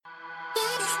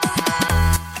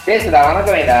பேசுடா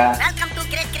வணக்கம் வைடா.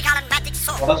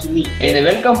 இது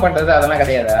வெல்கம் பண்றது அதெல்லாம்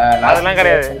கிடையாதா? அதெல்லாம்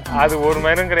கிடையாது, அது ஒரு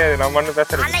மயிரும் கிடையாது. நம்ம மட்டும்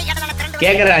பேசுறது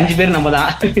கேக்குற 5 பேர் நம்ம தான்.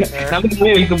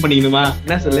 நமக்கு வெல்கம் பண்ணிக்கணுமா?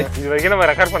 என்ன சொல்லு? இது வரைக்கும் நம்ம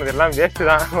ரெக்கார்ட் பண்ணது எல்லாம் வேஸ்ட்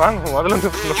தான். வாங்க முதல்ல